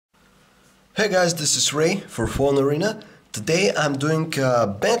Hey guys, this is Ray for PhoneArena. Today I'm doing a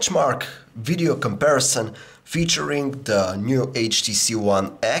benchmark video comparison featuring the new HTC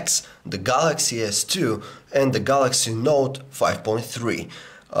One X, the Galaxy S2 and the Galaxy Note 5.3.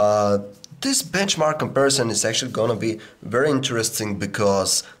 This benchmark comparison is actually gonna be very interesting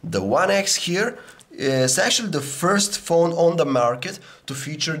because the One X here is actually the first phone on the market to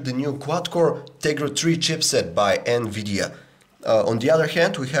feature the new quad-core Tegra 3 chipset by NVIDIA. On the other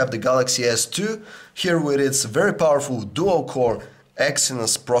hand, we have the Galaxy S2 here with its very powerful dual-core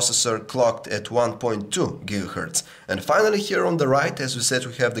Exynos processor clocked at 1.2 GHz. And finally here on the right, as we said,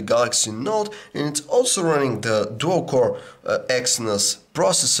 we have the Galaxy Note, and it's also running the dual-core Exynos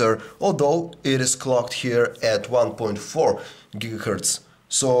processor, although it is clocked here at 1.4 GHz.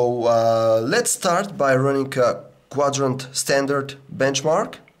 So let's start by running a quadrant standard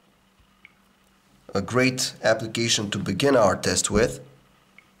benchmark. A great application to begin our test with.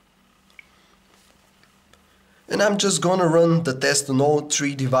 And I'm just gonna run the test on all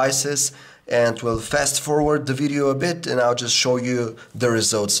three devices, and we'll fast forward the video a bit and I'll just show you the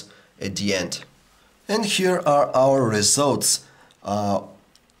results at the end. And here are our results.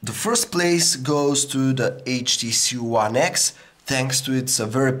 The first place goes to the HTC One X, thanks to its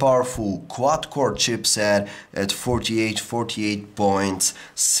very powerful quad-core chipset at 4848 points.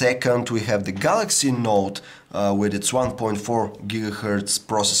 Second, we have the Galaxy Note with its 1.4 GHz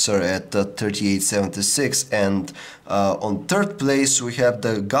processor at 3876, and on third place we have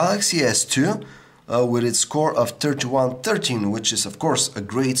the Galaxy S2 with its score of 3113, which is of course a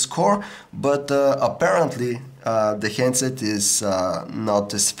great score, but apparently the handset is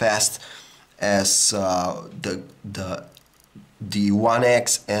not as fast as the One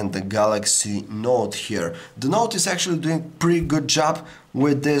X and the Galaxy Note here. The Note is actually doing pretty good job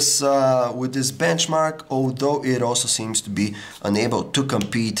with this benchmark, although it also seems to be unable to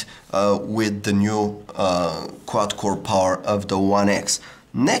compete with the new quad-core power of the One X.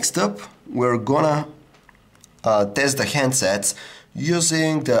 Next up, we're gonna test the handsets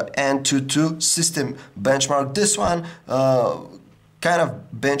using the Antutu system benchmark. This one kind of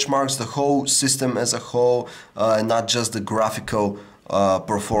benchmarks the whole system as a whole, and not just the graphical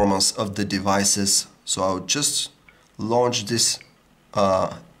performance of the devices. So I'll just launch this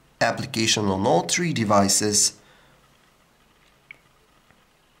application on all three devices.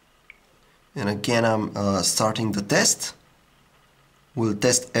 And again, I'm starting the test. We'll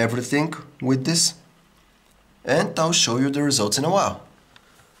test everything with this, and I'll show you the results in a while.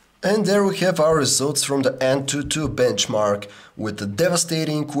 And there we have our results from the Antutu benchmark. With the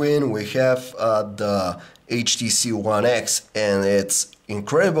devastating win, we have the HTC One X and its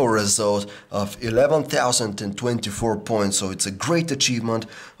incredible result of 11,024 points. So it's a great achievement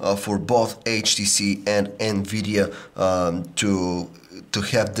for both HTC and NVIDIA to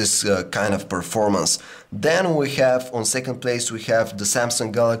have this kind of performance. Then we have, on second place, we have the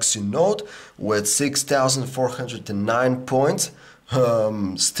Samsung Galaxy Note with 6,409 points.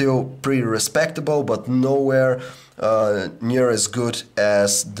 Still pretty respectable, but nowhere near as good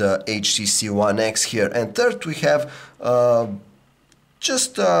as the HTC One X here. And third, we have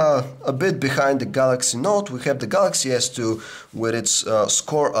just a bit behind the Galaxy Note, we have the Galaxy S2 with its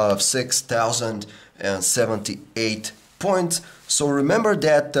score of 6,078 points. So remember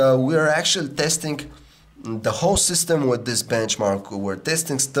that we are actually testing the whole system with this benchmark. We're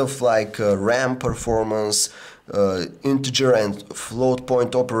testing stuff like RAM performance, integer and float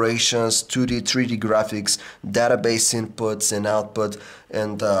point operations, 2D, 3D graphics, database inputs and output,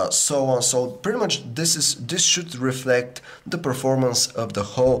 and so on. So pretty much this should reflect the performance of the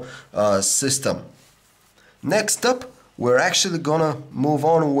whole system. Next up, we're actually gonna move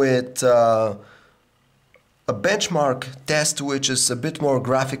on with a benchmark test which is a bit more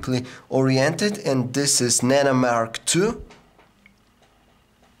graphically oriented, and this is Nanomark 2.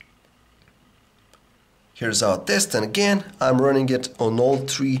 Here's our test, and again I'm running it on all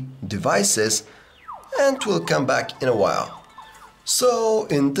three devices, and we'll come back in a while. So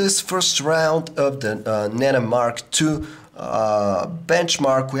in this first round of the Nanomark 2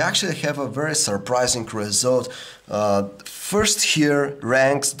 benchmark, we actually have a very surprising result. First here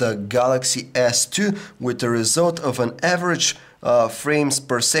ranks the Galaxy S2 with a result of an average frames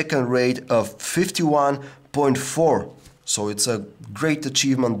per second rate of 51.4. So it's a great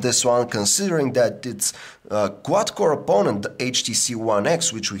achievement, this one, considering that its quad-core opponent, the HTC One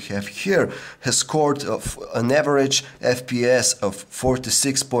X, which we have here, has scored an average FPS of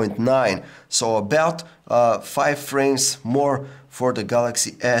 46.9. So about 5 frames more for the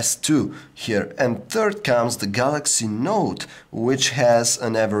Galaxy S2 here. And third comes the Galaxy Note, which has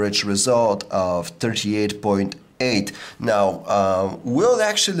an average result of 38.8 8. Now, we'll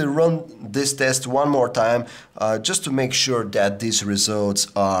actually run this test one more time just to make sure that these results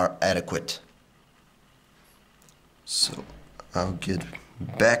are adequate. So I'll get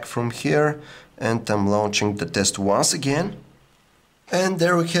back from here and I'm launching the test once again. And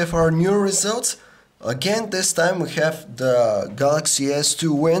there we have our new results. Again, this time we have the Galaxy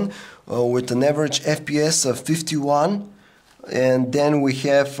S2 win with an average FPS of 51. And then we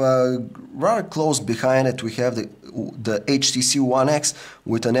have rather close behind it, we have the HTC One X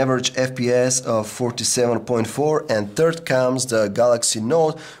with an average FPS of 47.4, and third comes the Galaxy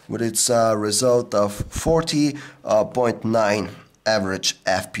Note with its result of 40.9 average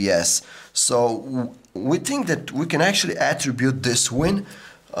FPS. So we think that we can actually attribute this win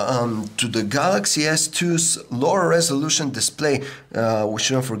to the Galaxy S2's lower resolution display. We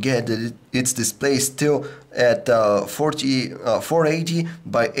shouldn't forget that its display is still at 480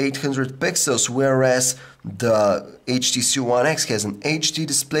 by 800 pixels, whereas the HTC One X has an HD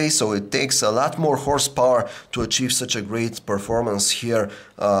display, so it takes a lot more horsepower to achieve such a great performance here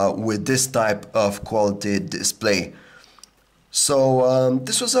with this type of quality display. So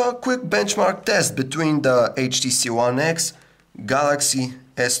this was a quick benchmark test between the HTC One X, Galaxy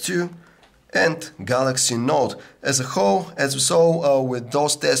S2 and Galaxy Note. As a whole, as we saw with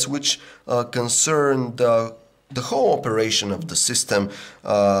those tests which concern the whole operation of the system,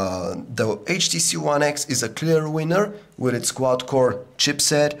 the HTC One X is a clear winner with its quad-core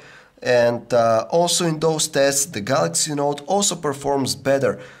chipset, and also in those tests the Galaxy Note also performs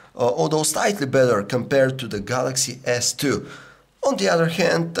better, although slightly better compared to the Galaxy S2. On the other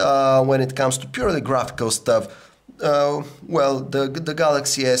hand, when it comes to purely graphical stuff, well, the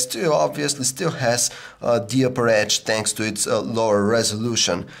Galaxy S2 obviously still has the upper edge thanks to its lower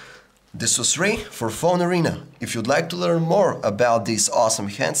resolution. This was Ray for PhoneArena. If you'd like to learn more about these awesome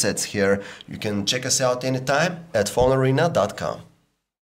handsets here, you can check us out anytime at PhoneArena.com.